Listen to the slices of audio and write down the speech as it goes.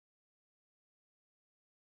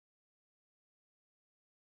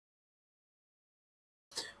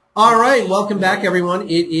All right, welcome back, everyone.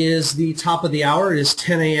 It is the top of the hour. It is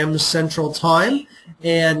 10 a.m. Central Time.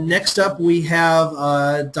 And next up, we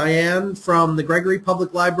have Diane from the Gregory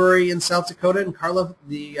Public Library in South Dakota and Karla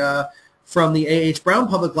from the A.H. Brown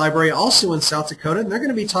Public Library, also in South Dakota. And they're going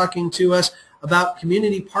to be talking to us about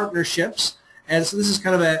community partnerships. And so this is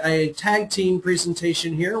kind of a tag team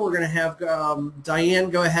presentation here. We're going to have Diane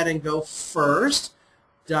go ahead and go first.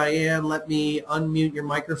 Diane, let me unmute your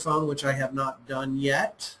microphone, which I have not done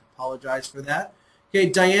yet. Apologize for that. Okay,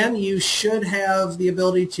 Diane, you should have the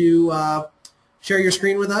ability to share your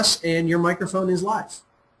screen with us, and your microphone is live.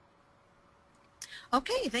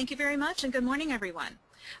 Okay, thank you very much, and good morning, everyone.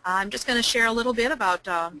 I'm just going to share a little bit about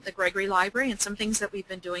the Gregory Library and some things that we've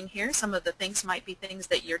been doing here. Some of the things might be things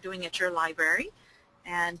that you're doing at your library,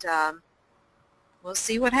 and we'll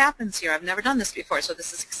see what happens here. I've never done this before, so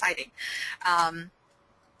this is exciting.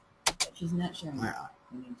 She's not sharing it.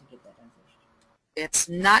 We need to get that done first. It's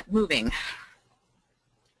not moving.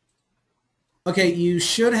 Okay, you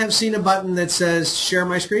should have seen a button that says share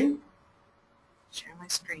my screen. Share my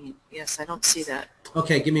screen. Yes, I don't see that.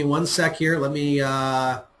 Okay, give me one sec here. Let me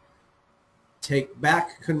take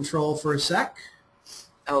back control for a sec.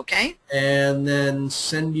 Okay. And then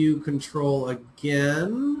send you control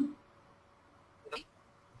again.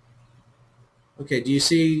 Okay, do you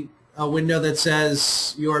see a window that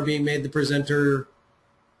says you are being made the presenter?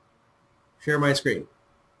 Share my screen.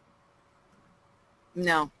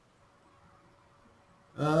 No.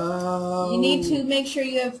 You need to make sure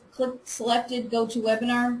you have selected go to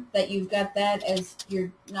webinar, that you've got that as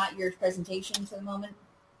not your presentation for the moment.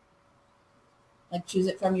 Like choose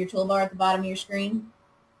it from your toolbar at the bottom of your screen.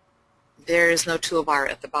 There is no toolbar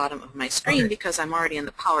at the bottom of my screen because I'm already in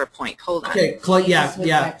the PowerPoint. Hold on. Okay,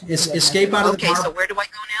 yeah. Escape out of the PowerPoint. Okay, so where do I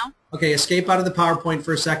go now? Okay, escape out of the PowerPoint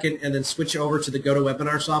for a second and then switch over to the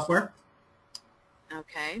GoToWebinar software.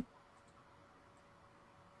 Okay.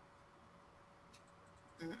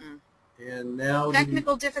 And now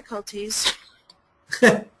technical difficulties.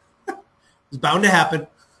 It's bound to happen.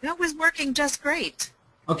 That was working just great.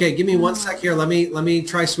 Okay, give me one sec here. Let me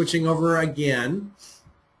try switching over again.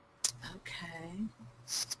 Okay.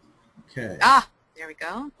 Okay. Ah, there we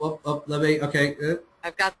go. Let me. Okay.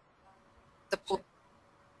 I've got the.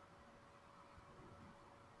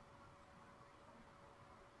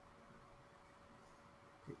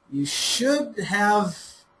 You should have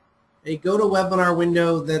a GoToWebinar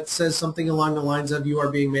window that says something along the lines of you are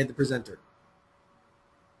being made the presenter.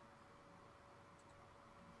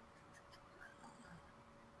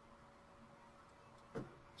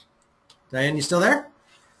 Diane, you still there?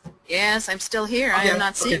 Yes, I'm still here. Okay, I am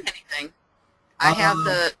not seeing anything. I have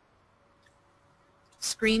the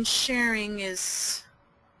screen sharing is.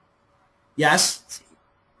 Yes.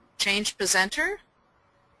 Change presenter?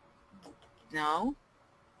 No.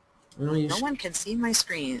 No one can see my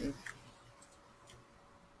screen.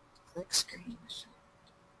 Click screen.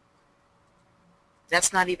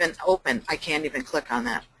 That's not even open. I can't even click on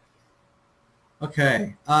that.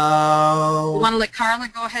 Okay. You want to let Karla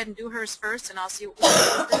go ahead and do hers first, and I'll see what we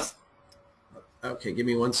do with this. Okay, give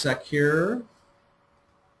me one sec here.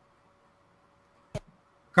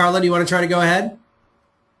 Karla, do you want to try to go ahead?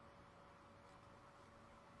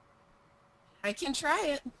 I can try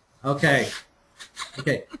it. Okay.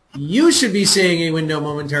 Okay. You should be seeing a window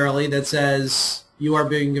momentarily that says you are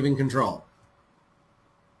being given control.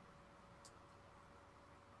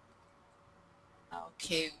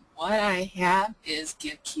 Okay, what I have is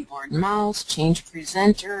give keyboard and mouse, change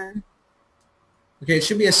presenter. Okay, it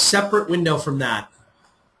should be a separate window from that.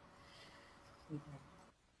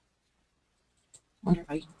 Wonder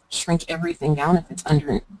if I shrink everything down, if it's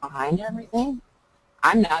under behind everything.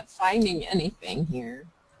 I'm not finding anything here.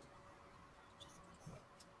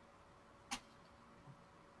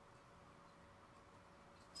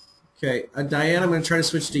 Okay, Diane, I'm going to try to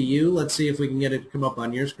switch to you. Let's see if we can get it to come up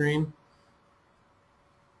on your screen.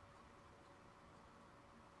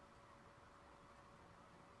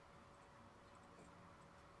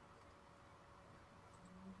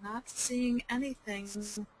 Not seeing anything.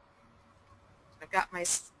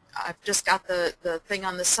 I've just got the thing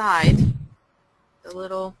on the side. The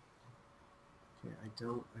little. Okay, I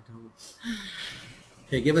don't.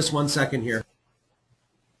 Okay, give us 1 second here.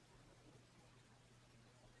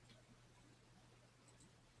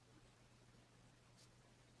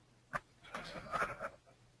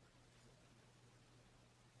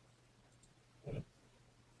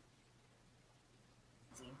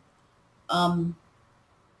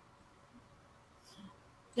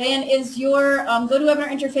 Diane, is your GoToWebinar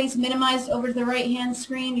interface minimized over to the right-hand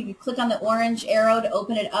screen? You can click on the orange arrow to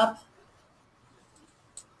open it up.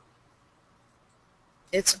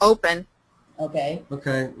 It's open. Okay.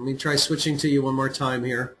 Okay, let me try switching to you one more time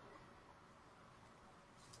here.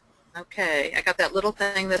 Okay, I got that little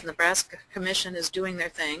thing that the Nebraska Commission is doing their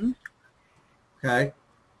thing. Okay.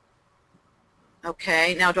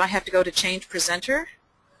 Okay, now do I have to go to change presenter?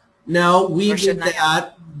 No, we Or did shouldn't I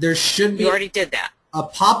that. There should be You already did that. a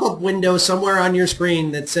pop-up window somewhere on your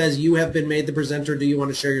screen that says you have been made the presenter. Do you want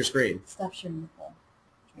to share your screen? Stop sharing the phone.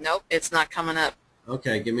 Nope, it's not coming up.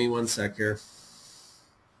 Okay, give me one sec here.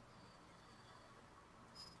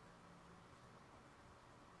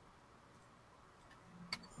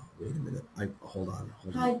 Wait a minute. Hold on.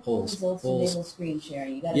 Hide Polls. results enable screen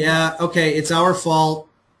sharing. You gotta Yeah, okay, it's our fault.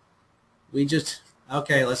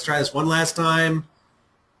 Okay, let's try this one last time.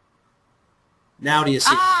 Now do you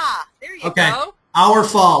see? Ah, there you Okay, go. our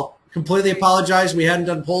fault. Completely apologize. We hadn't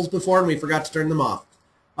done polls before and we forgot to turn them off.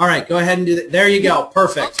 All right, go ahead and do that. There you go.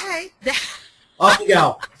 Perfect. Okay. Off you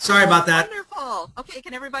go. Sorry about that. Wonderful. Okay,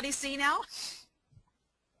 can everybody see now?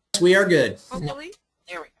 We are good. Hopefully.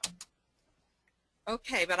 There we go.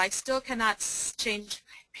 Okay, but I still cannot change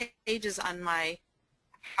pages on my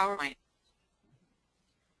PowerPoint.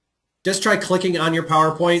 Just try clicking on your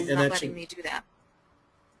PowerPoint It's and not that letting should... me do that.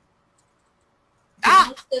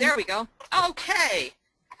 Ah, there we go. Okay.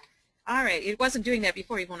 All right, it wasn't doing that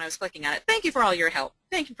before even when I was clicking on it. Thank you for all your help.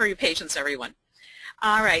 Thank you for your patience, everyone.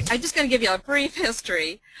 All right, I'm just going to give you a brief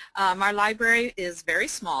history. Our library is very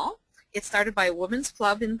small. It started by a women's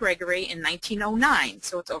club in Gregory in 1909,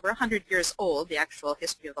 so it's over 100 years old, the actual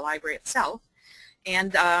history of the library itself.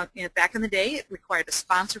 And back in the day, it required a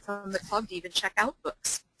sponsor from the club to even check out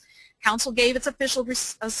books. Council gave its official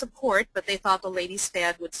support, but they thought the ladies'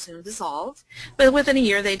 fad would soon dissolve. But within a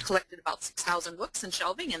year, they'd collected about 6,000 books and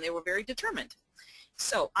shelving, and they were very determined.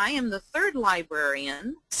 So I am the third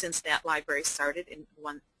librarian since that library started in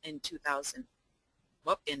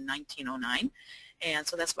 1909, and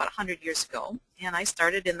so that's about 100 years ago. And I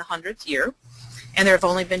started in the 100th year, and there have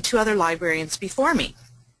only been 2 other librarians before me.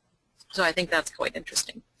 So I think that's quite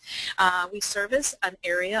interesting. We service an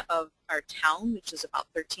area of our town, which is about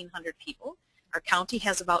 1,300 people. Our county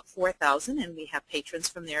has about 4,000, and we have patrons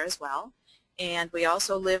from there as well. And we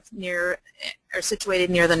also live near, are situated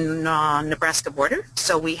near the Nebraska border,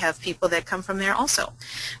 so we have people that come from there also.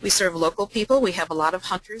 We serve local people. We have a lot of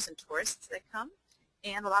hunters and tourists that come,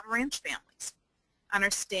 and a lot of ranch families. On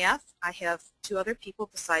our staff, I have 2 other people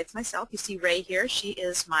besides myself. You see Ray here. She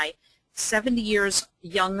is my 70 years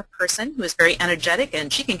young person who is very energetic,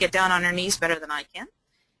 and she can get down on her knees better than I can.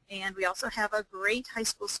 And we also have a great high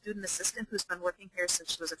school student assistant who's been working here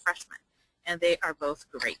since she was a freshman, and they are both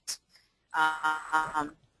great.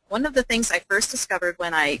 One of the things I first discovered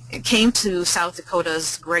when I came to South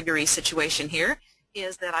Dakota's Gregory situation here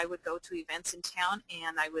is that I would go to events in town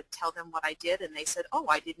and I would tell them what I did, and they said, oh,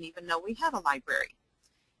 I didn't even know we had a library.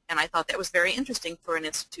 And I thought that was very interesting for an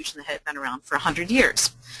institution that had been around for 100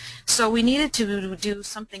 years. So we needed to do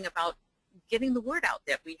something about getting the word out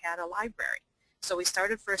that we had a library. So we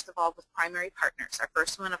started first of all with primary partners. Our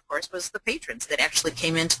first one, of course, was the patrons that actually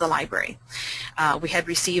came into the library. We had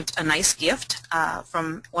received a nice gift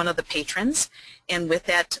from one of the patrons, and with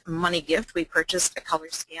that money gift we purchased a color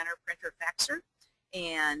scanner, printer, faxer,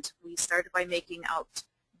 and we started by making out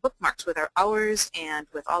bookmarks with our hours and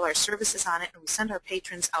with all our services on it, and we sent our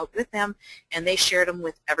patrons out with them, and they shared them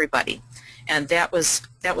with everybody. And that was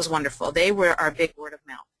wonderful. They were our big word of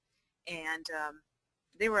mouth, and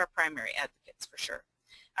they were our primary advocates for sure.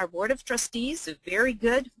 Our board of trustees is very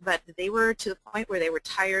good, but they were to the point where they were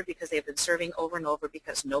tired because they've been serving over and over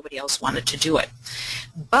because nobody else wanted to do it.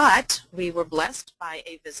 But we were blessed by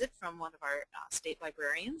a visit from one of our state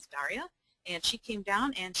librarians, Daria, and she came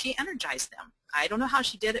down and she energized them. I don't know how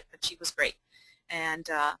she did it, but she was great. And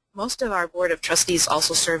most of our board of trustees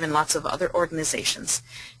also serve in lots of other organizations.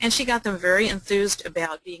 And she got them very enthused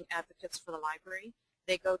about being advocates for the library.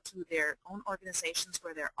 They go to their own organizations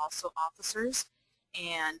where they're also officers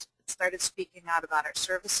and started speaking out about our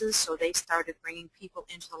services, so they started bringing people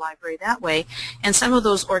into the library that way. And some of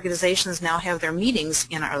those organizations now have their meetings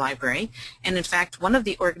in our library. And in fact, one of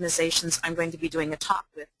the organizations I'm going to be doing a talk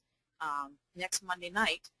with next Monday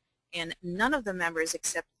night, and none of the members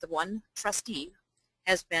except the one trustee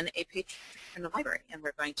has been a patron in the library, and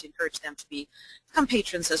we're going to encourage them to become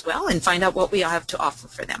patrons as well and find out what we have to offer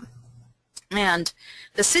for them. And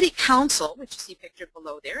the city council, which you see pictured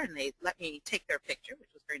below there, and they let me take their picture, which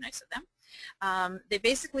was very nice of them, they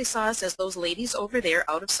basically saw us as those ladies over there,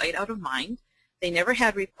 out of sight, out of mind. They never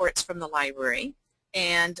had reports from the library,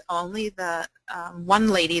 and only the one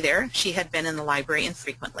lady there, she had been in the library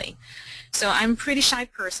infrequently. So I'm a pretty shy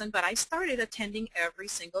person, but I started attending every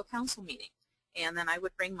single council meeting. And then I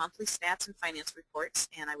would bring monthly stats and finance reports,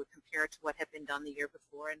 and I would compare it to what had been done the year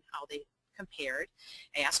before and how they compared.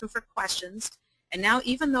 I asked them for questions. And now,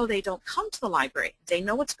 even though they don't come to the library, they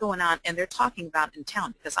know what's going on, and they're talking about it in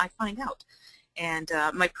town because I find out. And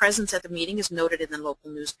my presence at the meeting is noted in the local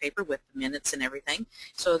newspaper with the minutes and everything,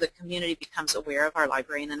 so the community becomes aware of our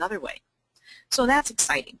library in another way. So that's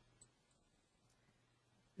exciting.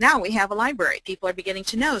 Now we have a library. People are beginning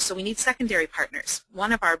to know, so we need secondary partners.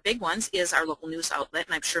 One of our big ones is our local news outlet,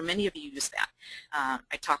 and I'm sure many of you use that.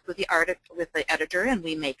 I talked with the editor, and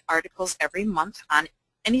we make articles every month on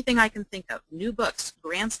anything I can think of, new books,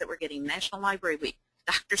 grants that we're getting, National Library Week,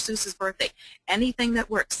 Dr. Seuss's birthday, anything that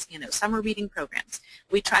works, you know, summer reading programs.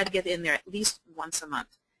 We try to get in there at least once a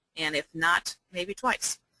month, and if not, maybe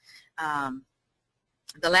twice.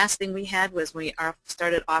 The last thing we had was we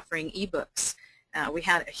started offering ebooks. We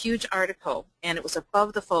had a huge article, and it was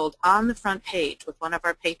above the fold on the front page with one of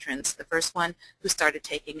our patrons, the first one who started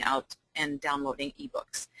taking out and downloading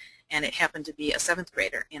ebooks. And it happened to be a 7th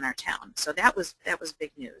grader in our town. So that was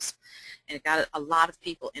big news. And it got a lot of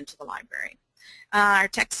people into the library. Our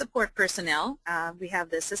tech support personnel, we have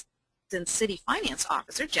the assistant city finance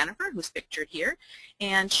officer, Jennifer, who's pictured here,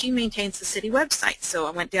 and she maintains the city website. So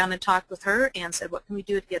I went down and talked with her and said, what can we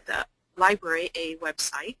do to get the library a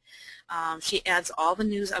website? She adds all the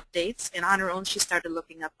news updates, and on her own she started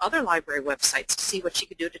looking up other library websites to see what she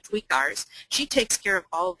could do to tweak ours. She takes care of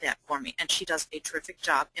all of that for me, and she does a terrific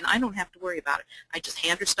job, and I don't have to worry about it. I just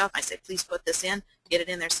hand her stuff. I say, please put this in, get it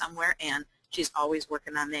in there somewhere, and she's always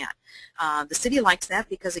working on that. The city likes that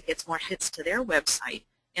because it gets more hits to their website,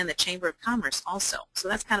 and the Chamber of Commerce also. So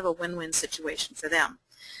that's kind of a win-win situation for them.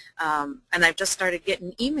 And I've just started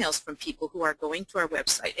getting emails from people who are going to our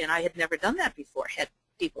website, and I had never done that before. Had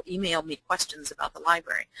people email me questions about the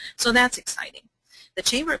library. So that's exciting. The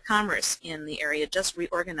Chamber of Commerce in the area just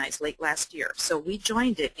reorganized late last year, so we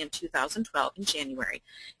joined it in 2012 in January,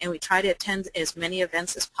 and we try to attend as many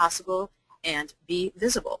events as possible and be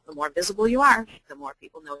visible. The more visible you are, the more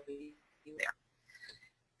people know you're there.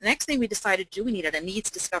 The next thing we decided to do, we needed a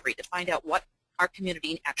needs discovery to find out what our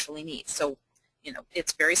community actually needs. So, you know,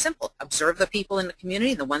 it's very simple. Observe the people in the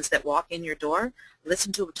community, the ones that walk in your door,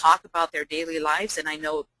 listen to them talk about their daily lives, and I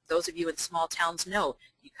know those of you in small towns know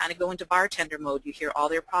you kind of go into bartender mode. You hear all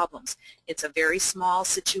their problems. It's a very small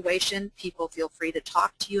situation. People feel free to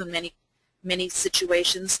talk to you in many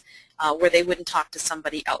situations where they wouldn't talk to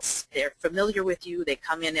somebody else. They're familiar with you. They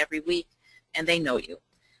come in every week, and they know you.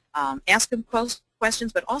 Ask them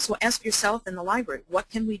questions, but also ask yourself in the library, what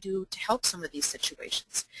can we do to help some of these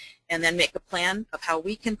situations? And then make a plan of how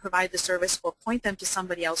we can provide the service or point them to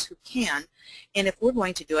somebody else who can. And if we're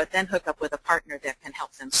going to do it, then hook up with a partner that can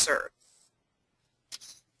help them serve.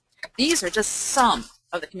 These are just some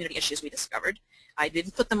of the community issues we discovered. I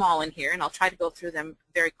didn't put them all in here, and I'll try to go through them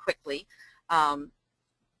very quickly.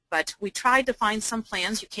 But we tried to find some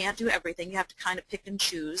plans. You can't do everything. You have to kind of pick and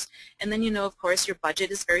choose. And then, you know, of course, your budget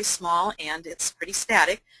is very small and it's pretty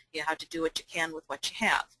static. You have to do what you can with what you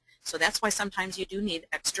have. So that's why sometimes you do need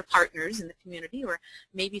extra partners in the community or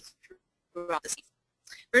maybe throughout the season.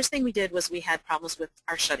 First thing we did was we had problems with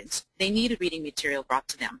our shut-ins. They needed reading material brought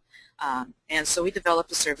to them. And so we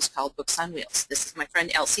developed a service called Books on Wheels. This is my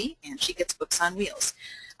friend Elsie, and she gets Books on Wheels.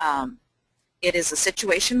 It is a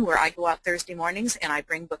situation where I go out Thursday mornings and I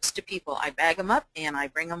bring books to people. I bag them up and I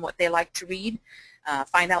bring them what they like to read,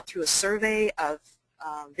 find out through a survey of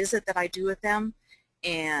visit that I do with them,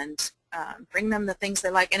 and bring them the things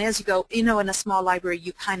they like. And as you go, you know, in a small library,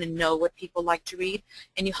 you kind of know what people like to read,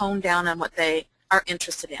 and you hone down on what they are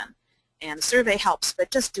interested in. And the survey helps,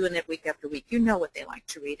 but just doing it week after week, you know what they like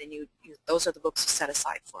to read, and those are the books you set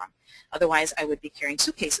aside for them. Otherwise, I would be carrying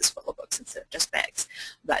suitcases full of books instead of just bags.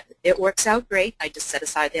 But it works out great. I just set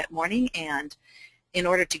aside that morning, and in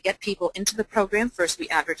order to get people into the program, first we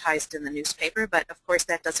advertised in the newspaper, but of course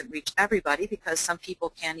that doesn't reach everybody because some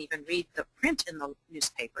people can't even read the print in the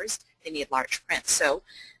newspapers. They need large print. So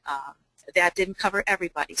that didn't cover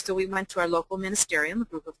everybody. So we went to our local ministerium, a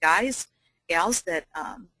group of gals that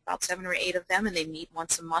about 7 or 8 of them, and they meet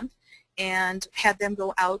once a month, and had them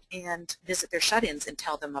go out and visit their shut-ins and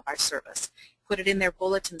tell them of our service. Put it in their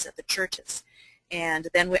bulletins at the churches. And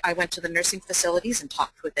then I went to the nursing facilities and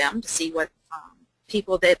talked with them to see what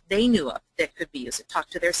people that they knew of that could be used.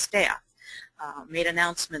 Talked to their staff, made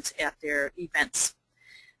announcements at their events.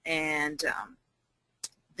 And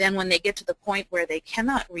then when they get to the point where they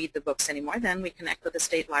cannot read the books anymore, then we connect with the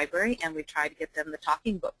state library and we try to get them the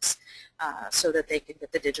talking books so that they can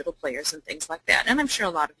get the digital players and things like that. And I'm sure a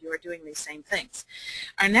lot of you are doing these same things.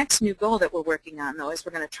 Our next new goal that we're working on, though, is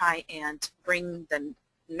we're going to try and bring the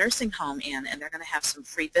nursing home in, and they're going to have some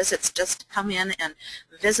free visits just to come in and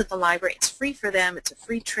visit the library. It's free for them. It's a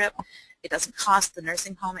free trip. It doesn't cost the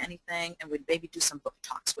nursing home anything, and we'd maybe do some book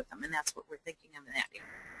talks with them, and that's what we're thinking of in that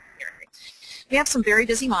area. We have some very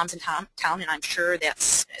busy moms in town, and I'm sure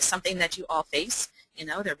that's something that you all face. You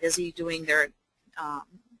know, they're busy doing their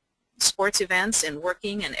sports events and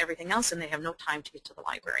working and everything else, and they have no time to get to the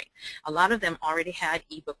library. A lot of them already had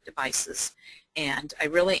ebook devices, and I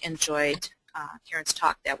really enjoyed Karen's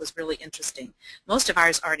talk. That was really interesting. Most of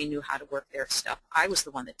ours already knew how to work their stuff. I was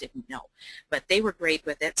the one that didn't know, but they were great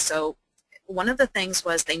with it. So one of the things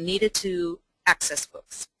was they needed to access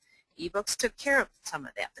books. Ebooks took care of some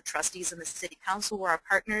of that. The trustees and the city council were our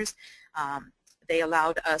partners. They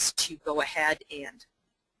allowed us to go ahead and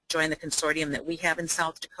join the consortium that we have in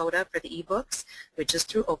South Dakota for the ebooks, which is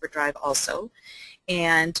through Overdrive also.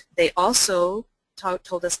 And they also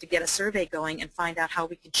told us to get a survey going and find out how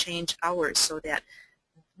we could change hours so that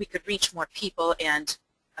we could reach more people and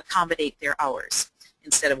accommodate their hours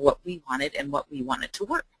instead of what we wanted and what we wanted to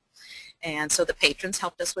work. And so the patrons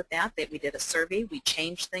helped us with that. We did a survey. We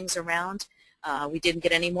changed things around. We didn't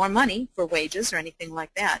get any more money for wages or anything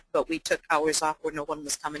like that, but we took hours off where no one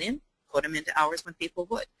was coming in, put them into hours when people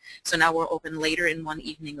would. So now we're open later in one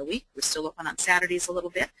evening a week. We're still open on Saturdays a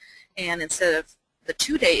little bit. And instead of the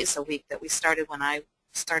 2 days a week that we started when I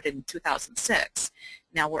started in 2006,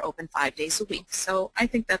 now we're open 5 days a week. So I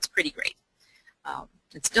think that's pretty great.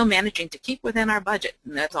 It's still managing to keep within our budget,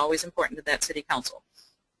 and that's always important to that city council.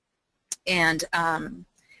 And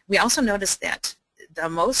we also noticed that the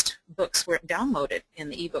most books were downloaded in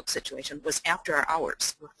the ebook situation was after our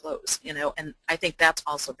hours were closed, you know, and I think that's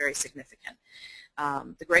also very significant.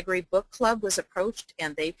 The Gregory Book Club was approached,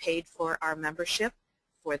 and they paid for our membership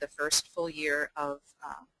for the first full year of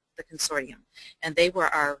the consortium. And they were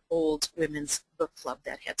our old women's book club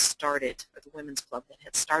that had started, or the women's club that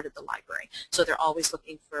had started the library. So they're always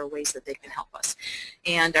looking for ways that they can help us.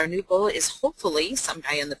 And our new goal is hopefully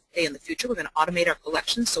someday in the future we're going to automate our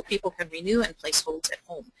collections so people can renew and place holds at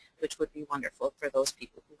home, which would be wonderful for those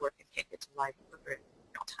people who work and can't get to the library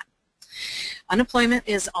for all time. Unemployment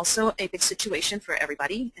is also a big situation for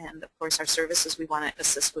everybody, and of course our services, we want to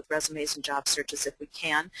assist with resumes and job searches if we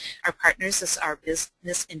can. Our partners is our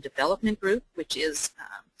Business and Development Group, which is,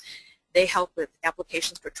 they help with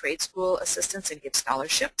applications for trade school assistance and give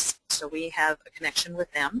scholarships. So we have a connection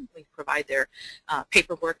with them. We provide their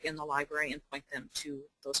paperwork in the library and point them to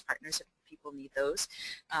those partners if people need those.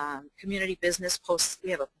 Community business posts,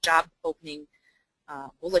 we have a job opening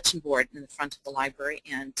bulletin board in the front of the library,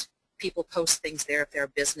 and people post things there if there are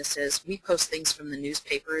businesses. We post things from the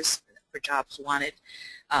newspapers for jobs wanted.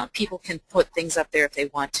 People can put things up there if they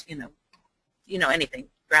want, you know, anything,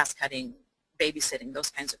 grass cutting, babysitting, those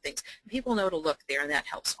kinds of things. People know to look there, and that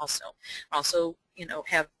helps also. Also, you know,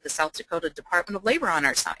 have the South Dakota Department of Labor on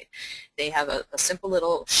our side. They have a simple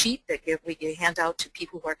little sheet that we hand out to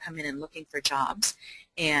people who are coming in looking for jobs,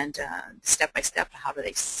 and step by step, how do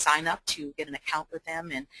they sign up to get an account with them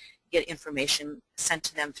and get information sent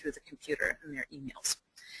to them through the computer and their emails.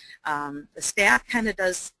 The staff kind of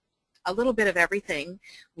does a little bit of everything.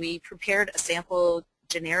 We prepared a sample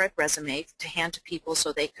generic resume to hand to people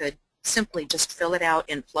so they could simply just fill it out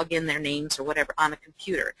and plug in their names or whatever on a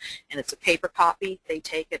computer. And it's a paper copy. They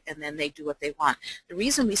take it and then they do what they want. The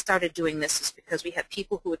reason we started doing this is because we had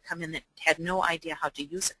people who would come in that had no idea how to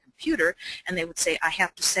use a computer, and they would say, I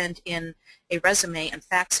have to send in a resume and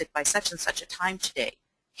fax it by such and such a time today.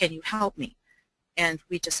 Can you help me? And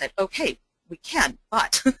we just said, okay, we can,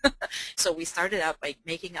 but. So we started out by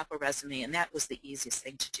making up a resume, and that was the easiest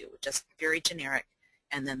thing to do, just very generic,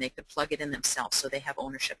 and then they could plug it in themselves so they have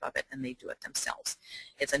ownership of it and they do it themselves.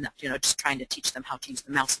 It's enough, you know, just trying to teach them how to use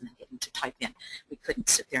the mouse and then get them to type in. We couldn't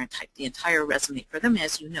sit there and type the entire resume for them.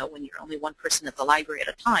 As you know, when you're only one person at the library at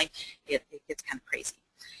a time, it gets kind of crazy.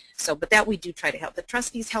 So, but that we do try to help. The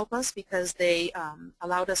trustees help us because they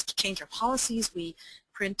allowed us to change our policies. We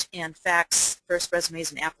print and fax first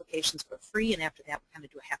resumes and applications for free, and after that we kind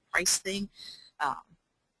of do a half-price thing.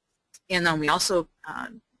 And then we also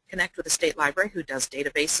connect with the state library, who does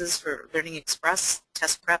databases for Learning Express,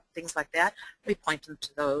 test prep, things like that. We point them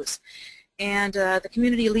to those. And the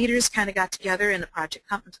community leaders kind of got together in a Project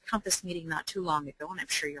Compass meeting not too long ago, and I'm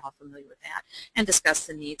sure you're all familiar with that, and discussed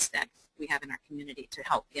the needs that we have in our community to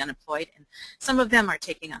help the unemployed, and some of them are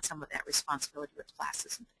taking on some of that responsibility with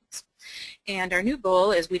classes and things. And our new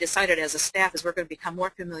goal, as we decided as a staff, is we're going to become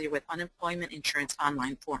more familiar with unemployment insurance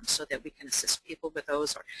online forms so that we can assist people with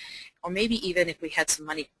those, or maybe even if we had some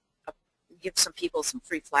money, give some people some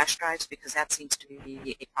free flash drives, because that seems to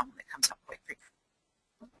be a problem that comes up quite frequently.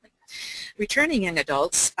 Returning young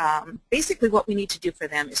adults, basically what we need to do for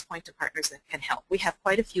them is point to partners that can help. We have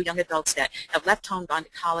quite a few young adults that have left home, gone to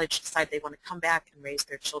college, decide they want to come back and raise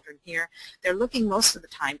their children here. They're looking most of the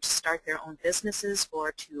time to start their own businesses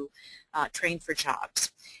or to train for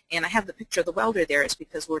jobs. And I have the picture of the welder there is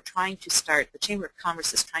because we're trying to start, the Chamber of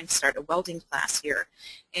Commerce is trying to start a welding class here.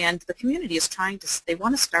 And the community is trying to, they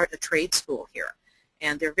want to start a trade school here.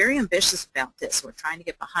 And they're very ambitious about this. We're trying to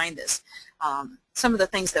get behind this. Some of the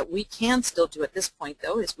things that we can still do at this point,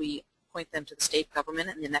 though, is we point them to the state government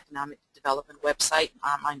and the economic development website,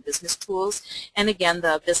 online business tools, and again,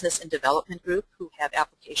 the business and development group who have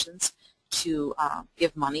applications to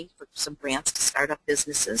give money for some grants to start up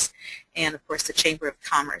businesses, and of course the Chamber of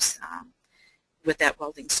Commerce with that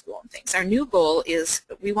welding school and things. Our new goal is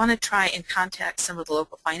we want to try and contact some of the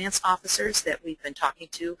local finance officers that we've been talking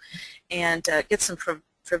to and get some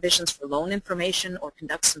provisions for loan information or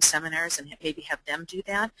conduct some seminars and maybe have them do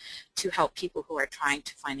that to help people who are trying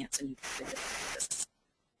to finance a new business.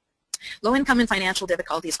 Low income and financial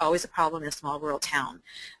difficulty is always a problem in a small rural town.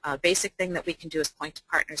 Basic thing that we can do is point to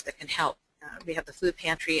partners that can help. We have the food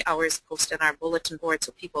pantry hours posted on our bulletin board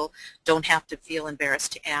so people don't have to feel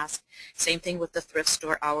embarrassed to ask. Same thing with the thrift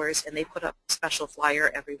store hours, and they put up a special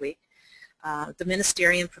flyer every week. The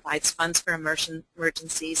ministerium provides funds for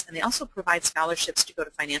emergencies, and they also provide scholarships to go to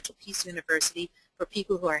Financial Peace University for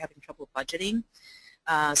people who are having trouble budgeting.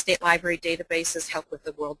 State library databases help with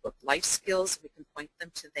the World Book Life Skills. We can point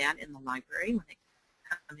them to that in the library when they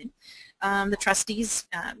come in. The trustees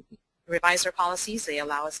revise our policies. They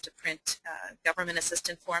allow us to print government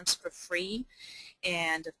assistance forms for free.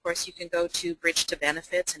 And of course you can go to Bridge to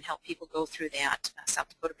Benefits and help people go through that. South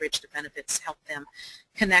Dakota Bridge to Benefits help them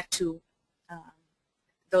connect to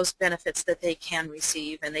those benefits that they can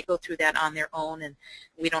receive, and they go through that on their own, and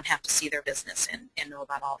we don't have to see their business and know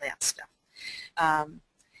about all that stuff.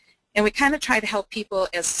 And we kind of try to help people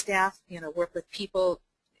as staff, work with people,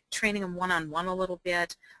 training them one-on-one a little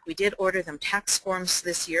bit. We did order them tax forms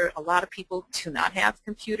this year. A lot of people do not have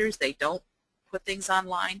computers. They don't put things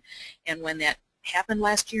online. And when that happened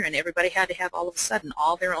last year and everybody had to have all of a sudden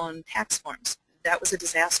all their own tax forms, that was a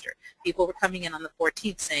disaster. People were coming in on the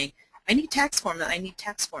 14th saying, I need tax forms, I need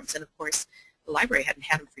tax forms. And of course, the library hadn't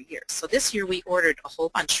had them for years. So this year we ordered a whole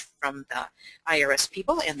bunch from the IRS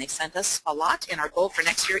people, and they sent us a lot. And our goal for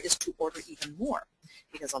next year is to order even more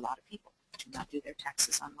because a lot of people do not do their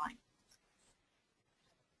taxes online.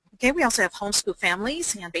 Okay, we also have homeschool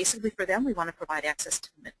families, and basically for them we want to provide access to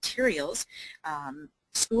materials.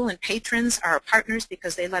 School and patrons are our partners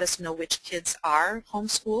because they let us know which kids are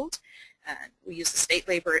homeschooled. We use the state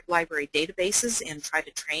library databases and try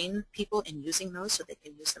to train people in using those so they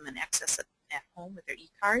can use them and access it at home with their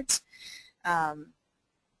e-cards.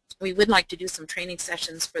 We would like to do some training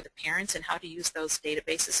sessions for the parents and how to use those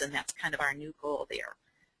databases, and that's kind of our new goal there.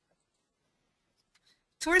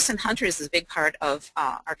 Tourists and hunters is a big part of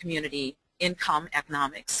our community income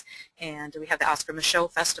economics, and we have the Oscar Michaud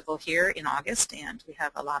Festival here in August, and we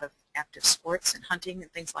have a lot of active sports and hunting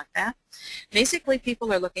and things like that. Basically,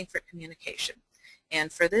 people are looking for communication,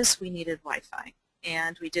 and for this we needed Wi-Fi,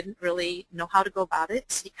 and we didn't really know how to go about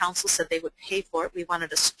it. City Council said they would pay for it. We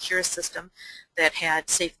wanted a secure system that had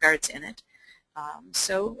safeguards in it.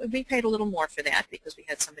 So we paid a little more for that because we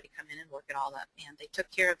had somebody come in and work it all up, and they took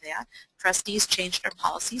care of that. Trustees changed our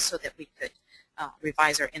policy so that we could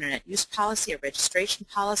revise our internet use policy, our registration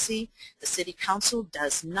policy. The City Council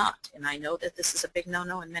does not, and I know that this is a big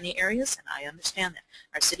no-no in many areas, and I understand that.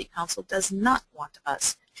 Our City Council does not want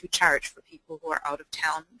us to charge for people who are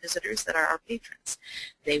out-of-town visitors that are our patrons.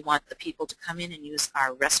 They want the people to come in and use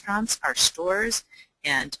our restaurants, our stores,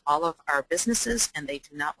 and all of our businesses, and they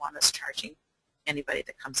do not want us charging anybody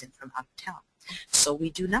that comes in from out of town. So we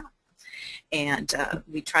do not. And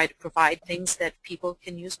we try to provide things that people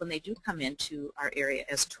can use when they do come into our area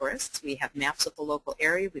as tourists. We have maps of the local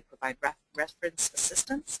area. We provide reference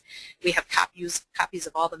assistance. We have copies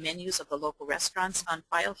of all the menus of the local restaurants on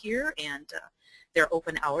file here, and their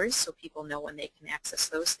open hours so people know when they can access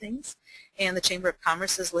those things. And the Chamber of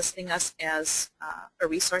Commerce is listing us as a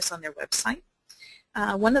resource on their website.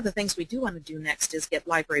 One of the things we do want to do next is get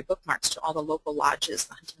library bookmarks to all the local lodges,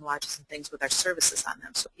 the hunting lodges and things with our services on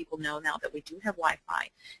them, so people know now that we do have Wi-Fi,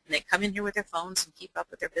 and they come in here with their phones and keep up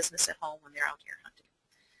with their business at home when they're out here hunting.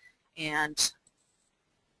 And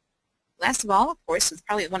last of all, of course, it's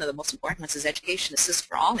probably one of the most important ones is education assist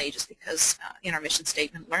for all ages, because in our mission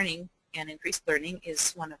statement, learning and increased learning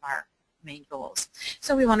is one of our main goals.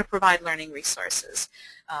 So we want to provide learning resources.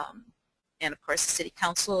 And of course, the City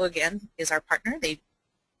Council, again, is our partner. They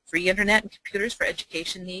free internet and computers for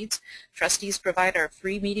education needs. Trustees provide our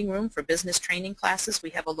free meeting room for business training classes. We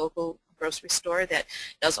have a local grocery store that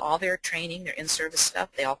does all their training, their in-service stuff.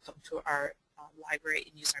 They all come to our library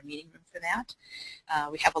and use our meeting room for that.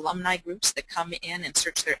 We have alumni groups that come in and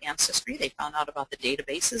search their ancestry. They found out about the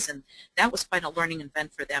databases, and that was quite a learning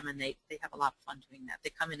event for them, and they have a lot of fun doing that. They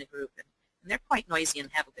come in a group, and they're quite noisy and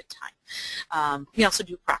have a good time. We also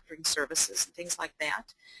do proctoring services and things like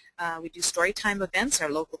that. We do story time events. Our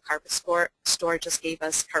local carpet store just gave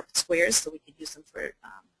us carpet squares, so we could use them for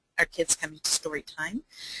our kids coming to story time.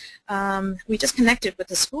 We just connected with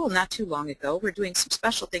the school not too long ago. We're doing some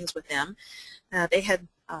special things with them. They had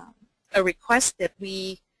a request that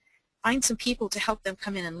we find some people to help them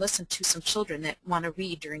come in and listen to some children that want to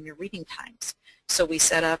read during their reading times. So we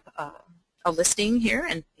set up a listing here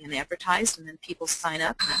and advertised, and then people sign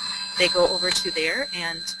up. And they go over to there,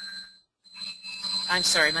 and I'm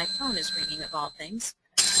sorry, my phone is ringing of all things.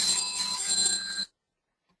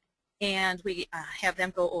 And we have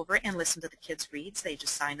them go over and listen to the kids' reads. They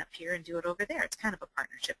just sign up here and do it over there. It's kind of a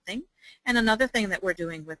partnership thing. And another thing that we're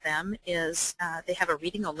doing with them is they have a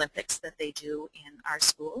reading Olympics that they do in our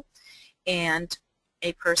school. And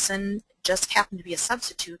a person just happened to be a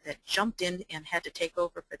substitute that jumped in and had to take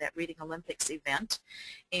over for that reading Olympics event.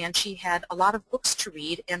 And she had a lot of books to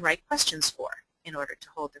read and write questions for in order to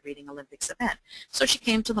hold the Reading Olympics event. So she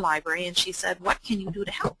came to the library and she said, "What can you do to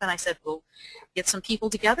help?" And I said, "We'll get some people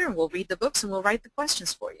together and we'll read the books and we'll write the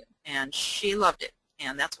questions for you." And she loved it.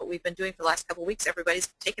 And that's what we've been doing for the last couple of weeks. Everybody's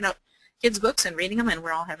taking out kids' books and reading them, and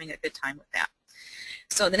we're all having a good time with that.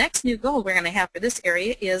 So the next new goal we're going to have for this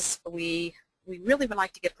area is we really would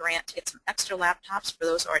like to get a grant to get some extra laptops for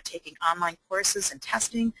those who are taking online courses and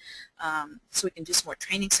testing, so we can do some more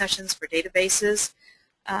training sessions for databases.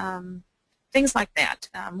 Things like that.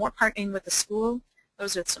 More partnering with the school.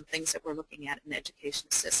 Those are some things that we're looking at in Education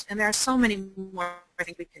Assist. And there are so many more I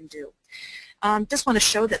think we can do. Just want to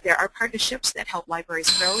show that there are partnerships that help libraries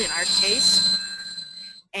grow in our case.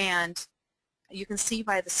 And you can see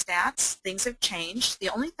by the stats, things have changed. The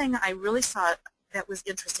only thing I really saw that was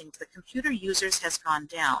interesting, the computer users has gone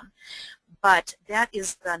down. But that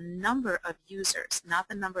is the number of users, not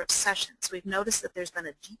the number of sessions. We've noticed that there's been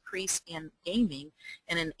a decrease in gaming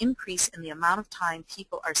and an increase in the amount of time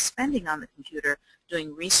people are spending on the computer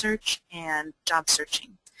doing research and job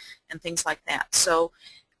searching and things like that. So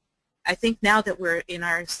I think now that we're in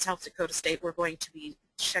our South Dakota state, we're going to be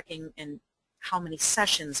checking in how many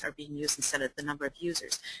sessions are being used instead of the number of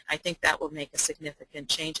users. I think that will make a significant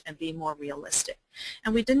change and be more realistic.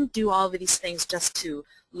 And we didn't do all of these things just to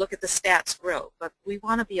look at the stats grow, but we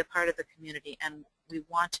want to be a part of the community, and we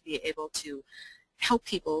want to be able to help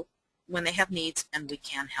people when they have needs, and we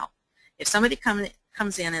can help. If somebody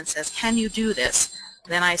comes in and says, "Can you do this?"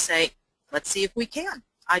 then I say, "Let's see if we can."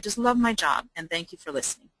 I just love my job, and thank you for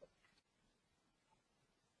listening.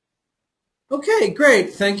 Okay,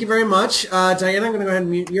 great. Thank you very much. Diane, I'm going to go ahead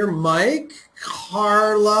and mute your mic.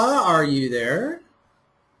 Karla, are you there?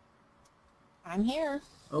 I'm here.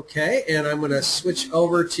 Okay, and I'm going to switch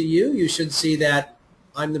over to you. You should see that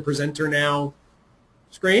I'm the presenter now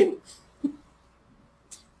screen.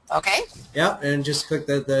 Okay. Yep, and just click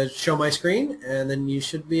the show my screen, and then you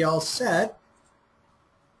should be all set.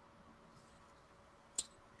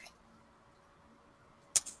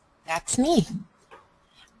 That's me.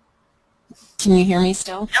 Can you hear me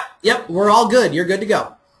still? Yep, we're all good. You're good to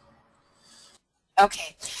go.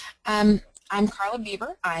 Okay. I'm Karla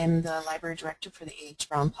Bieber. I'm the library director for the A.H.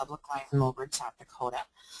 Brown Public Library in Millburn, South Dakota.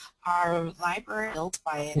 Our library was built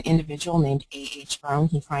by an individual named A.H. Brown.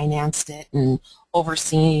 He financed it and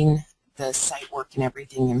overseeing the site work and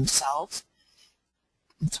everything himself.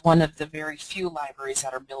 It's one of the very few libraries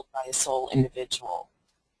that are built by a sole individual.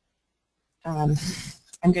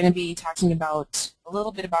 I'm going to be talking about a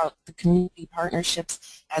little bit about the community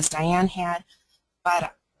partnerships as Diane had,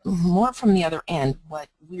 but more from the other end, what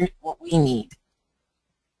we need.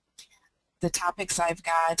 The topics I've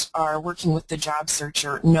got are working with the job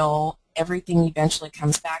searcher. No, everything eventually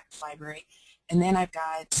comes back to the library. And then I've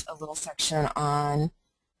got a little section on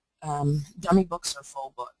dummy books or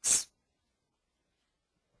full books.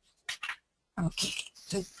 Okay.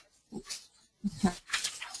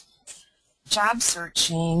 Job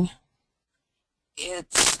searching,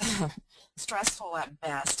 it's stressful at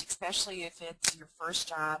best, especially if it's your first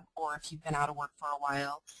job or if you've been out of work for a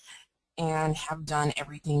while and have done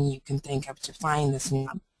everything you can think of to find this new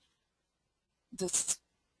job.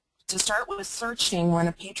 To start with searching, when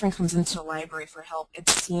a patron comes into the library for help, it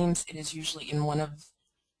seems it is usually in one of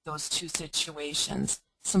those two situations.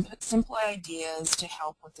 Some simple ideas to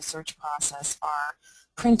help with the search process are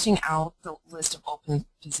printing out the list of open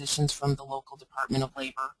positions from the local Department of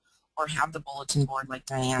Labor, or have the bulletin board like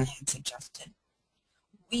Diane had suggested.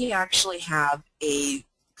 We actually have a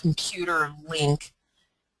computer link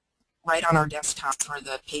right on our desktop for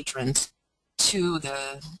the patrons to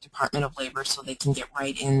the Department of Labor so they can get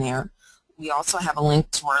right in there. We also have a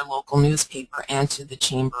link to our local newspaper and to the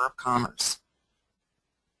Chamber of Commerce.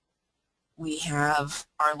 We have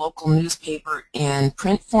our local newspaper in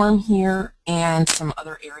print form here and some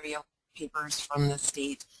other area papers from the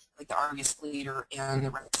state like the Argus Leader and the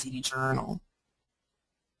Red City Journal.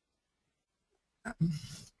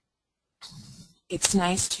 It's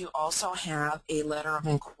nice to also have a letter of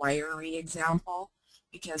inquiry example,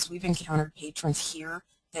 because we've encountered patrons here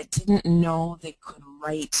that didn't know they could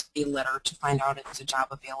write a letter to find out if there's a job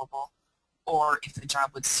available or if the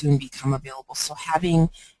job would soon become available. So having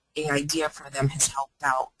an idea for them has helped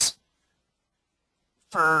out.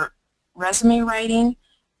 For resume writing,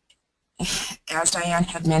 as Diane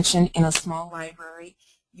had mentioned, in a small library,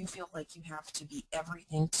 you feel like you have to be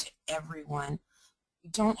everything to everyone. You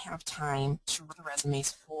don't have time to write the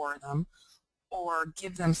resumes for them or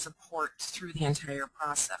give them support through the entire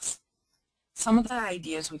process. Some of the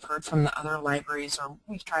ideas we've heard from the other libraries, or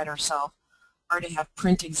we've tried ourselves, are to have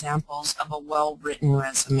print examples of a well-written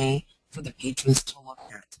resume for the patrons to look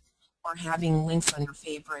at, or having links under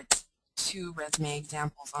favorites to resume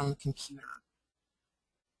examples on the computer.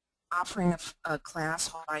 Offering a class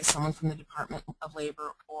by someone from the Department of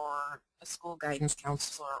Labor or a school guidance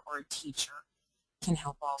counselor or a teacher can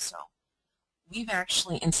help also. We've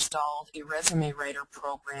actually installed a resume writer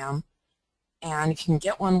program, and if you can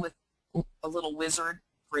get one with a little wizard,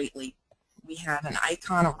 greatly. We have an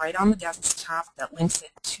icon right on the desktop that links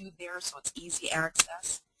it to there so it's easy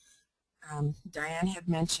access. Diane had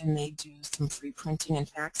mentioned they do some free printing and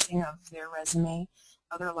faxing of their resume.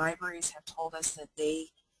 Other libraries have told us that they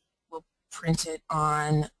will print it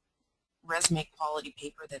on resume quality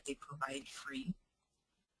paper that they provide free.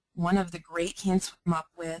 One of the great hints we come up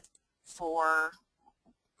with for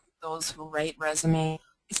those who write resume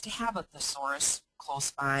is to have a thesaurus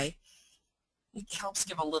close by. It helps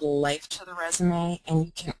give a little life to the resume, and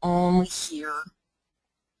you can only hear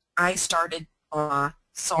 "I started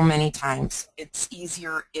so many times. It's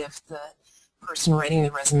easier if the person writing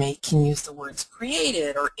the resume can use the words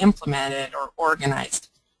created or implemented or organized.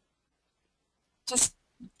 Just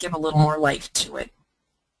give a little more life to it.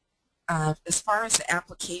 As far as the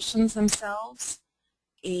applications themselves,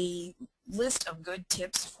 a list of good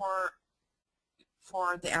tips for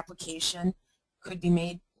the application could be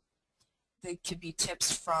made. They could be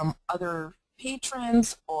tips from other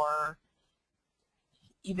patrons or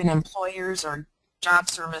even employers or job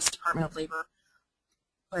service, Department of Labor.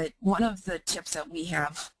 But one of the tips that we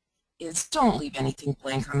have is don't leave anything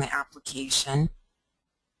blank on the application.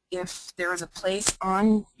 If there is a place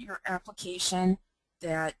on your application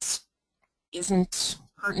that isn't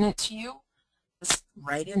pertinent to you, just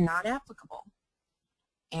write in "not applicable."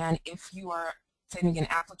 And if you are sending an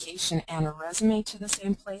application and a resume to the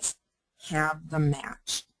same place, have them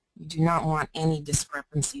match. You do not want any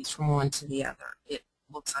discrepancies from one to the other. It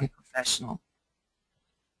looks unprofessional.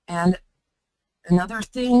 And another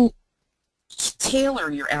thing,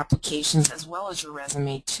 tailor your applications as well as your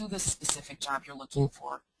resume to the specific job you're looking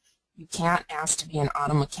for. You can't ask to be an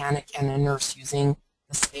auto mechanic and a nurse using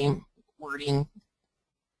the same wording.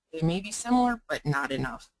 They may be similar, but not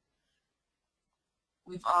enough.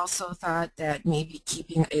 We've also thought that maybe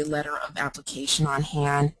keeping a letter of application on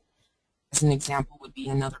hand as an example would be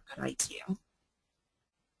another good idea.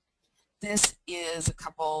 This is a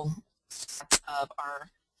couple sets of our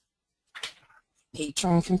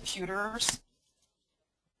patron computers.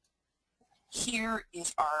 Here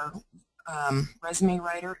is our resume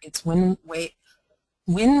writer. It's Winway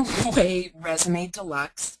Resume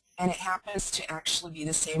Deluxe, and it happens to actually be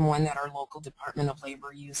the same one that our local Department of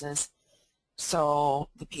Labor uses. So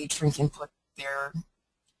the patron can put their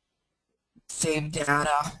saved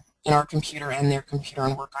data in our computer and their computer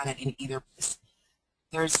and work on it in either place.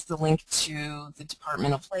 There's the link to the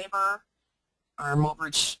Department of Labor, our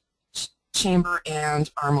Mobridge Chamber,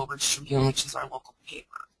 and our Mobridge Tribune, which is our local paper.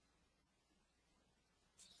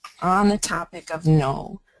 On the topic of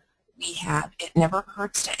no, we have "it never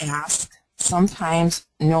hurts to ask." Sometimes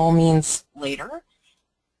no means later,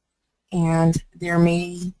 and there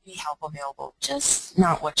may be help available, just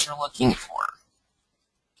not what you're looking for.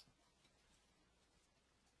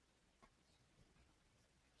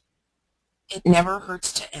 It never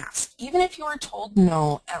hurts to ask. Even if you are told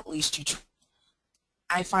no, at least you try.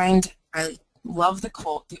 I find I love the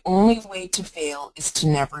quote, "The only way to fail is to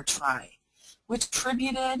never try," which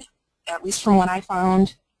attributed, at least from what I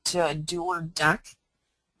found, to a doer duck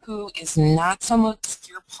who is not some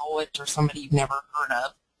obscure poet or somebody you've never heard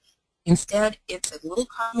of. Instead, it's a little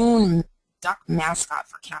cartoon duck mascot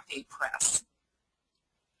for Cafe Press.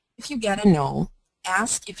 If you get a no,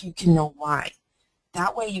 ask if you can know why.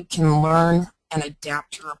 That way you can learn and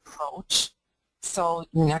adapt your approach, so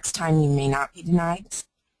next time you may not be denied.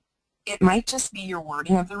 It might just be your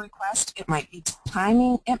wording of the request, it might be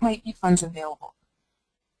timing, it might be funds available.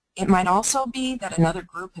 It might also be that another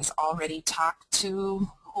group has already talked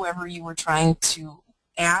to whoever you were trying to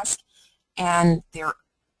ask, and they're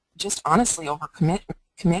just honestly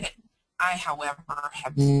committed. I, however,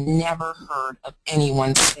 have never heard of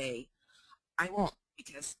anyone say, "I won't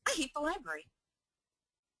because I hate the library."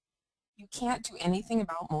 You can't do anything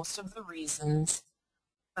about most of the reasons,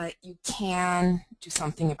 but you can do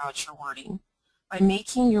something about your wording. By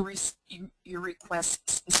making your request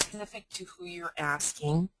specific to who you're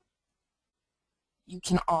asking, you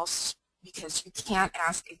can also, because you can't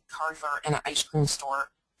ask a car dealer in an ice cream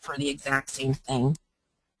store for the exact same thing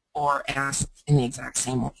or ask in the exact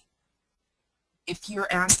same way. If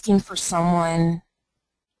you're asking for someone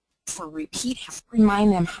for repeat,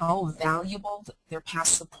 remind them how valuable their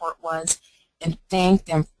past support was and thank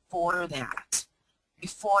them for that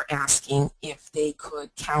before asking if they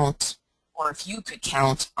could count or if you could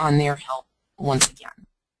count on their help once again.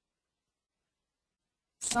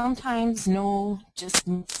 Sometimes no just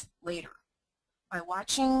moves later. By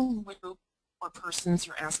watching which group or persons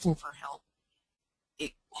you're asking for help,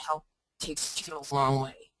 help takes you a long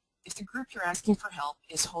way. If the group you're asking for help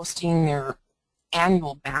is hosting their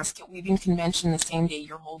annual basket weaving convention the same day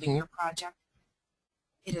you're holding your project,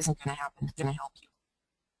 it isn't going to happen. It's going to help you.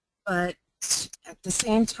 But at the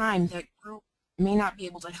same time, that group may not be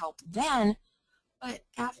able to help then, but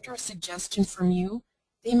after a suggestion from you,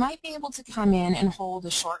 they might be able to come in and hold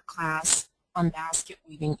a short class on basket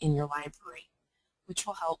weaving in your library, which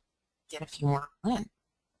will help get a few more in.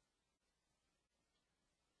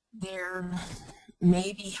 There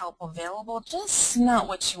may be help available, just not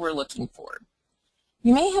what you were looking for.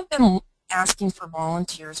 You may have been asking for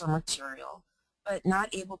volunteers or material, but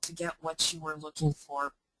not able to get what you were looking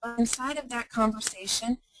for. But inside of that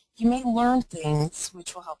conversation, you may learn things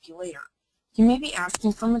which will help you later. You may be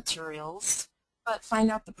asking for materials, but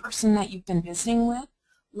find out the person that you've been visiting with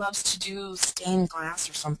loves to do stained glass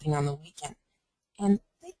or something on the weekend. And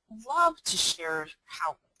they love to share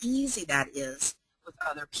how easy that is with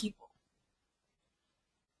other people.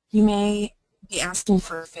 You may be asking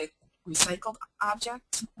for a fake recycled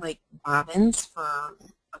object like bobbins for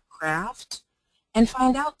a craft and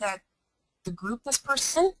find out that the group this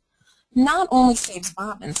person not only saves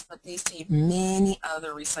bobbins, but they save many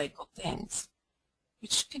other recycled things,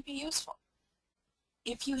 which could be useful.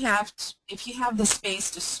 If you have the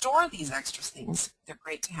space to store these extra things, they're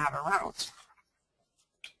great to have around.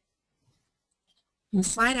 In the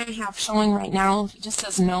slide I have showing right now, it just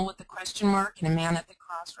says no with the question mark and a man at the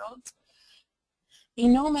crossroads. A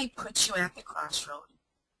no may put you at the crossroad,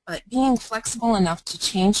 but being flexible enough to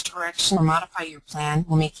change direction or modify your plan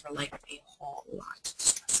will make your life a whole lot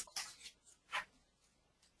stressful.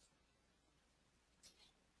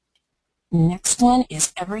 Next one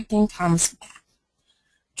is everything comes back.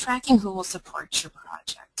 Tracking who will support your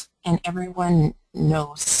project, and everyone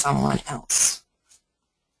knows someone else.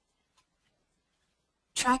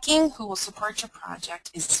 Tracking who will support your project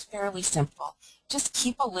is fairly simple. Just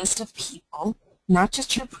keep a list of people, not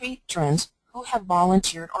just your patrons, who have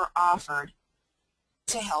volunteered or offered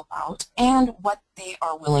to help out and what they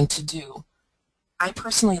are willing to do. I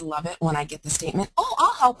personally love it when I get the statement, "Oh,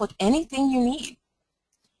 I'll help with anything you need."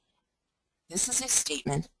 This is a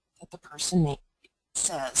statement that the person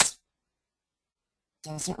says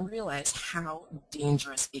doesn't realize how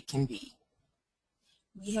dangerous it can be.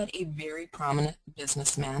 We had a very prominent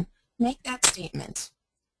businessman make that statement.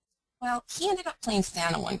 Well, he ended up playing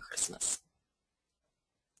Santa one Christmas.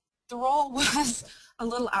 The role was a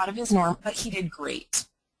little out of his norm, but he did great.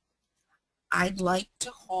 I'd like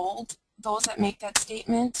to hold those that make that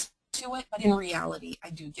statement to it, but in reality, I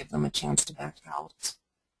do give them a chance to back out.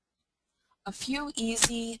 A few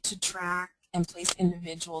easy to track and place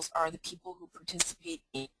individuals are the people who participate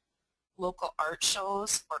in local art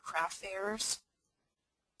shows or craft fairs.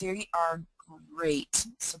 They are great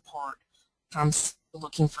support comes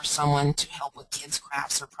looking for someone to help with kids'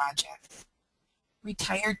 crafts or projects.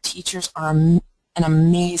 Retired teachers are an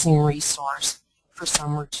amazing resource for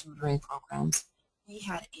summer tutoring programs. We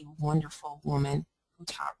had a wonderful woman who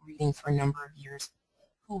taught reading for a number of years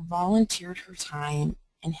who volunteered her time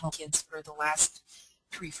and helped kids for the last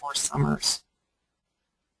 3-4 summers.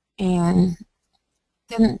 And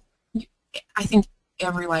then I think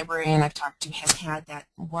every librarian I've talked to has had that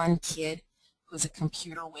one kid who's a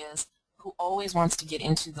computer whiz who always wants to get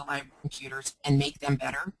into the library computers and make them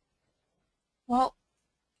better. Well,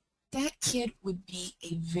 that kid would be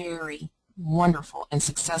a very wonderful and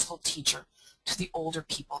successful teacher to the older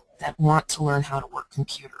people that want to learn how to work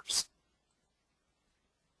computers.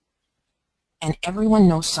 And everyone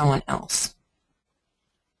knows someone else.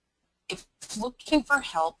 If looking for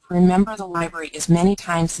help, remember the library is many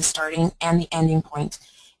times the starting and the ending point.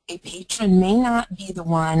 A patron may not be the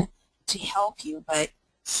one to help you, but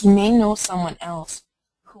he may know someone else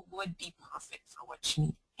who would be perfect for what you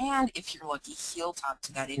need. And if you're lucky, he'll talk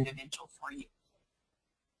to that individual for you.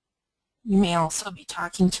 You may also be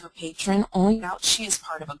talking to a patron only out she is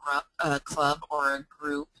part of a club or a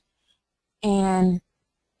group, and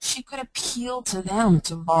she could appeal to them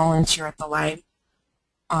to volunteer at the library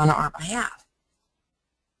on our behalf.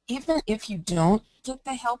 Even if you don't get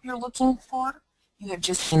the help you're looking for, you have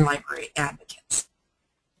just been library advocates.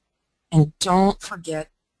 And don't forget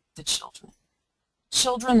the children.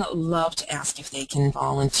 Children love to ask if they can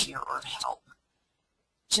volunteer or help.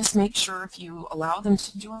 Just make sure if you allow them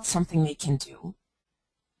to do something they can do.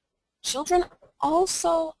 Children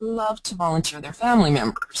also love to volunteer their family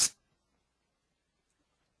members,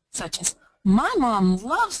 such as, my mom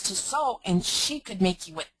loves to sew and she could make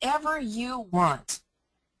you whatever you want.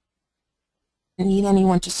 Need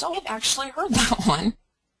anyone to sew? I've actually heard that one.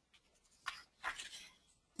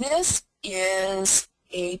 This is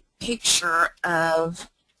a picture of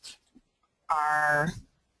our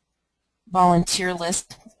volunteer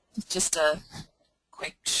list. Just a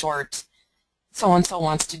quick short, so-and-so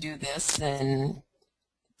wants to do this, and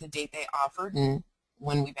the date they offered and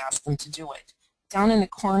when we've asked them to do it. Down in the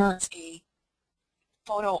corner is a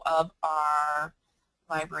photo of our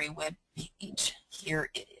library web page. Here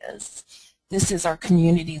it is. This is our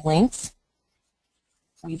community links.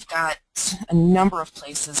 We've got a number of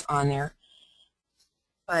places on there,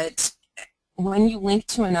 but when you link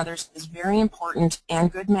to another, it's very important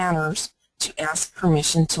and good manners to ask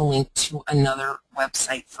permission to link to another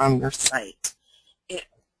website from your site. It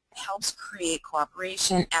helps create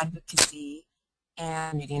cooperation, advocacy,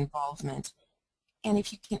 and community involvement. And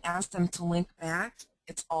if you can ask them to link back,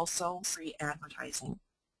 it's also free advertising.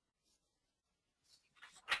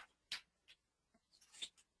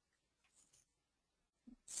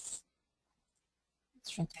 Let's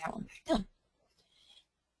shrink that one back down.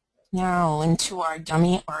 Now into our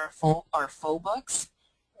dummy or our faux books.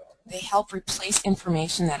 They help replace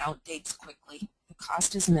information that outdates quickly. The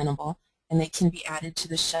cost is minimal, and they can be added to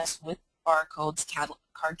the shelves with barcodes,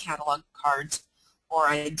 card catalog cards, or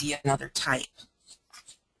ID another type.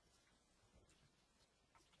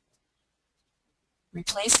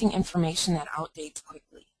 Replacing information that outdates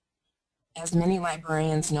quickly. As many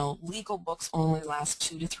librarians know, legal books only last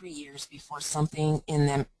 2 to 3 years before something in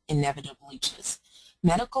them inevitably changes.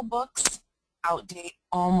 Medical books outdate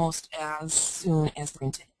almost as soon as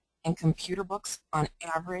printed, and computer books, on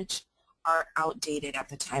average, are outdated at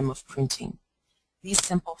the time of printing. These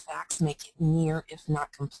simple facts make it near, if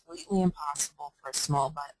not completely impossible, for a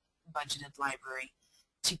small budgeted library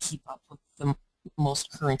to keep up with the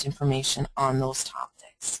most current information on those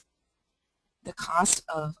topics. The cost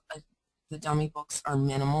of the dummy books are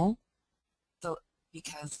minimal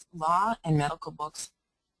because law and medical books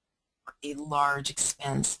are a large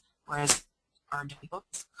expense, whereas our dummy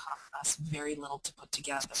books cost us very little to put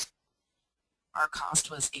together. Our cost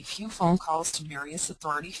was a few phone calls to various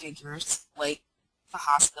authority figures like the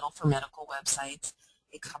hospital for medical websites,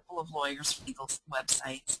 a couple of lawyers for legal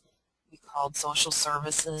websites. We called social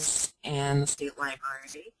services and the state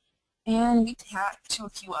library, and we tapped to a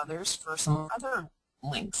few others for some other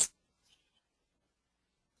links.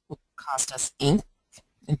 It cost us ink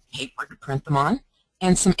and paper to print them on,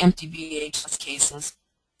 and some empty VHS cases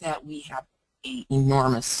that we have an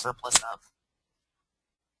enormous surplus of.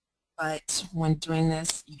 But when doing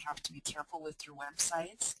this, you have to be careful with your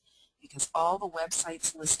websites, because all the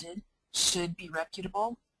websites listed should be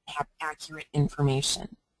reputable and have accurate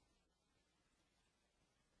information.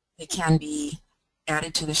 They can be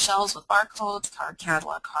added to the shelves with barcodes, card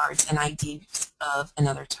catalog cards, and IDs of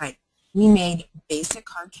another type. We made basic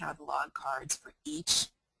card catalog cards for each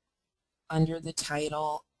under the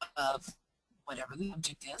title of whatever the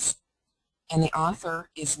object is, and the author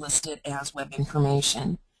is listed as web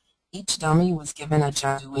information. Each dummy was given a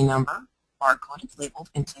John Dewey number, barcoded, labeled,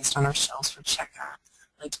 and placed on our shelves for checkout,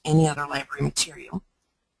 like any other library material.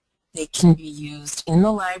 They can be used in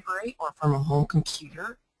the library or from a home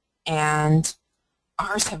computer, and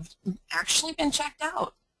ours have actually been checked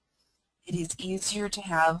out. It is easier to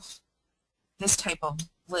have this type of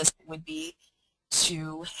list would be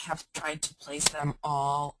to have tried to place them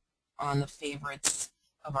all on the favorites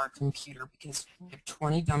of our computer, because we have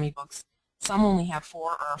 20 dummy books. Some only have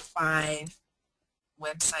 4 or 5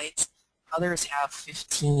 websites. Others have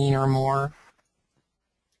 15 or more.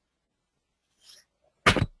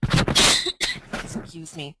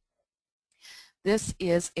 Excuse me. This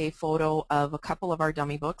is a photo of a couple of our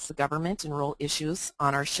dummy books, the government and rural issues,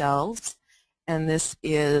 on our shelves. And this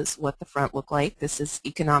is what the front looked like. This is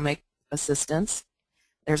economic assistance.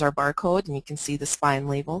 There's our barcode, and you can see the spine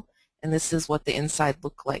label. And this is what the inside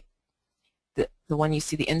looked like. The one you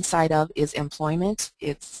see the inside of is employment.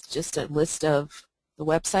 It's just a list of the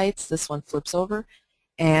websites. This one flips over,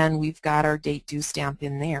 and we've got our date due stamp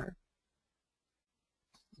in there.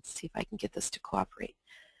 Let's see if I can get this to cooperate.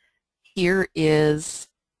 Here is,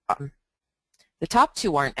 the top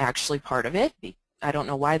 2 aren't actually part of it. I don't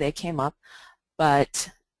know why they came up, but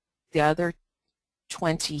the other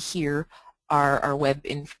 20 here are our web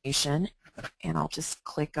information, and I'll just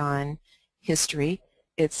click on history.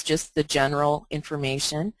 It's just the general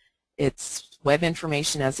information. It's web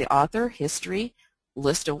information as the author, history,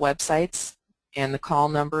 list of websites, and the call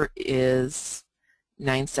number is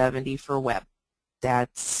 970 for web.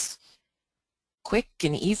 That's quick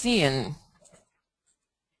and easy, and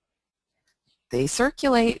they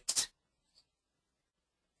circulate.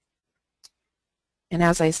 And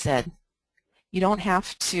as I said, you don't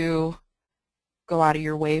have to go out of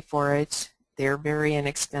your way for it. They're very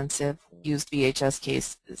inexpensive, used VHS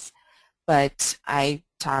cases. But I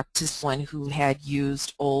talked to someone who had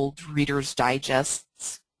used old Reader's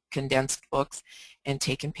Digests, condensed books, and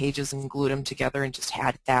taken pages and glued them together and just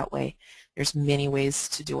had it that way. There's many ways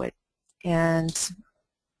to do it. And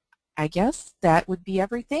I guess that would be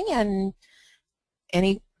everything. And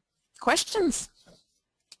any questions?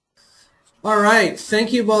 All right,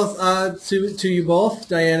 thank you both to you both,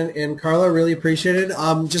 Diane and Karla. Really appreciate it.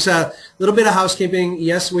 Just a little bit of housekeeping.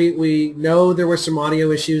 Yes, we know there were some audio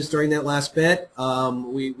issues during that last bit.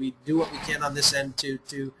 We do what we can on this end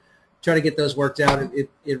to try to get those worked out.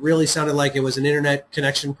 It really sounded like it was an internet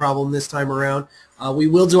connection problem this time around. We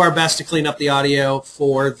will do our best to clean up the audio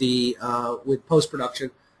for the with post-production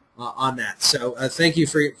on that. So thank you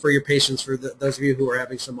for your patience for those of you who are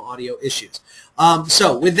having some audio issues.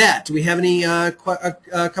 So with that, do we have any a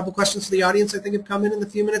couple questions for the audience I think have come in the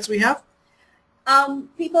few minutes we have?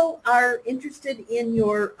 People are interested in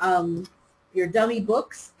your dummy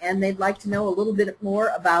books, and they'd like to know a little bit more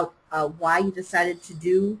about why you decided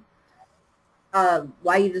to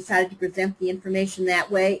present the information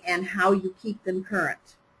that way and how you keep them current.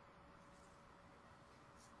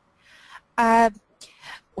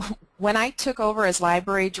 When I took over as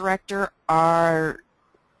library director, our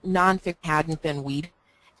nonfiction hadn't been weeded,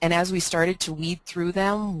 and as we started to weed through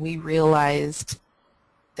them, we realized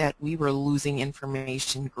that we were losing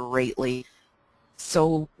information greatly.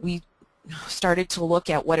 So we started to look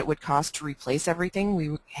at what it would cost to replace everything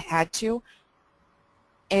we had to,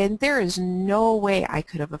 and there is no way I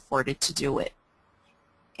could have afforded to do it.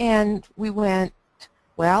 And we went,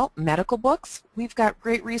 well, medical books, we've got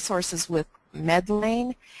great resources with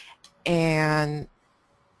Medlane, and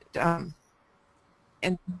the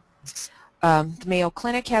Mayo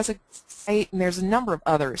Clinic has a site, and there's a number of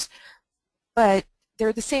others, but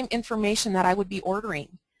they're the same information that I would be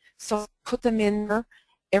ordering. So put them in there.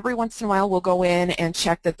 Every once in a while we'll go in and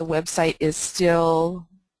check that the website is still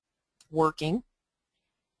working,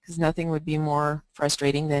 because nothing would be more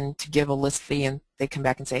frustrating than to give a list fee and they come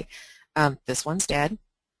back and say, this one's dead.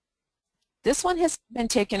 This one has been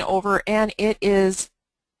taken over, and it is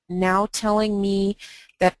now telling me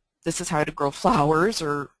that this is how to grow flowers,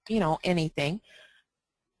 or anything.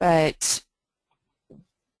 But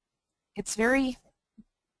it's very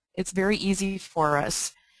easy for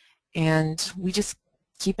us, and we just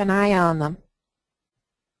keep an eye on them.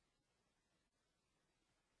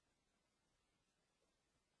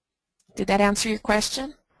 Did that answer your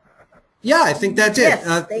question? Yeah, I think that did.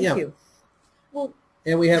 Yes, thank you. Well,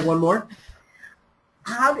 and we had one more.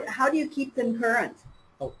 How do you keep them current?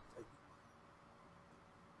 Oh.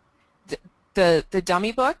 The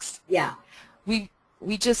dummy books? Yeah.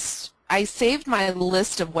 I saved my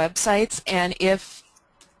list of websites, and if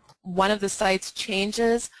one of the sites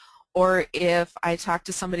changes, or if I talk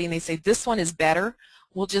to somebody and they say this one is better,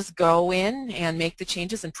 we'll just go in and make the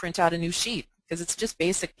changes and print out a new sheet, because it's just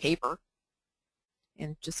basic paper,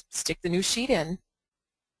 and just stick the new sheet in.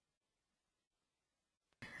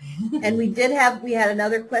 And we had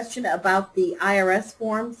another question about the IRS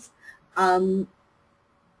forms.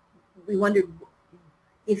 We wondered,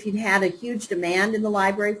 if you'd had a huge demand in the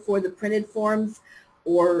library for the printed forms,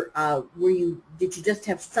 or did you just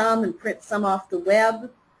have some and print some off the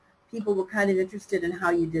web? People were kind of interested in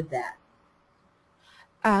how you did that.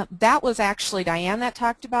 That was actually Diane that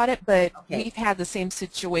talked about it, but Okay. we've had the same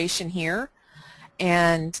situation here.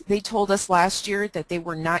 And they told us last year that they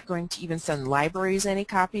were not going to even send libraries any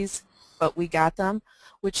copies, but we got them,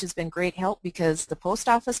 which has been great help because the post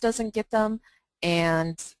office doesn't get them,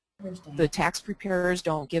 and the tax preparers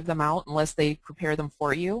don't give them out unless they prepare them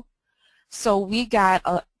for you. So we got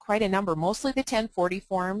quite a number, mostly the 1040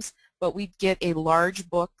 forms, but we get a large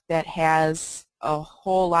book that has a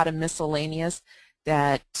whole lot of miscellaneous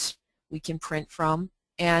that we can print from.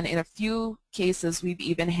 And in a few cases, we've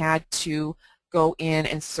even had to go in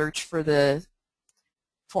and search for the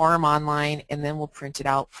form online, and then we'll print it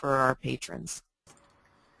out for our patrons.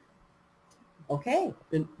 Okay.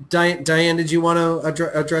 And Diane, did you want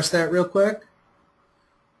to address that real quick?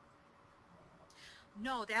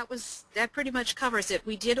 No, that pretty much covers it.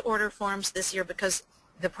 We did order forms this year because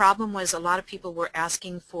the problem was a lot of people were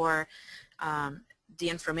asking for the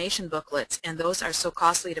information booklets, and those are so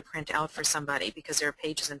costly to print out for somebody because they're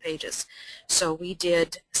pages and pages. So we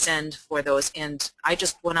did send for those, and I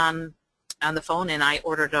just went on the phone and I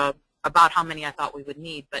ordered about how many I thought we would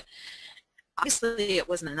need, but obviously it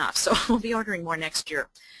wasn't enough, so we'll be ordering more next year.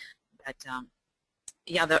 But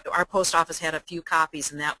yeah, our post office had a few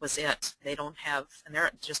copies, and that was it. They don't have, and they're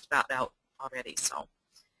just about out already. So.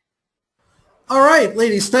 All right,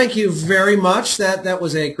 ladies, thank you very much. That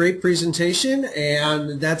was a great presentation,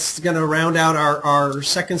 and that's going to round out our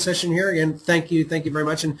second session here. Again, thank you very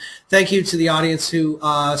much, and thank you to the audience who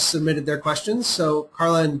submitted their questions. So,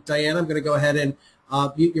 Karla and Diane, I'm going to go ahead and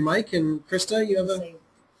mute your mic, and Krista, you have a...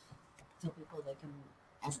 Tell people they can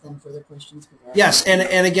ask them further questions. Yes,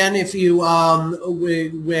 and again, if you,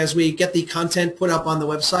 as we get the content put up on the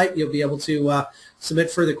website, you'll be able to submit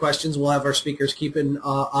further questions. We'll have our speakers keep an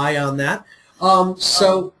eye on that. We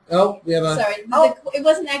have a... Sorry, it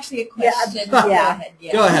wasn't actually a question. Yeah. Go ahead.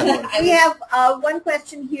 Yeah. Go ahead. We have one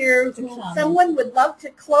question here. Someone would love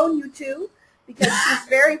to clone you too, because she's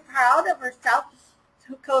very proud of her South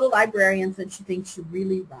Dakota librarians, and she thinks you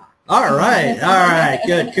really rock. All right,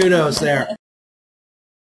 good. Kudos there.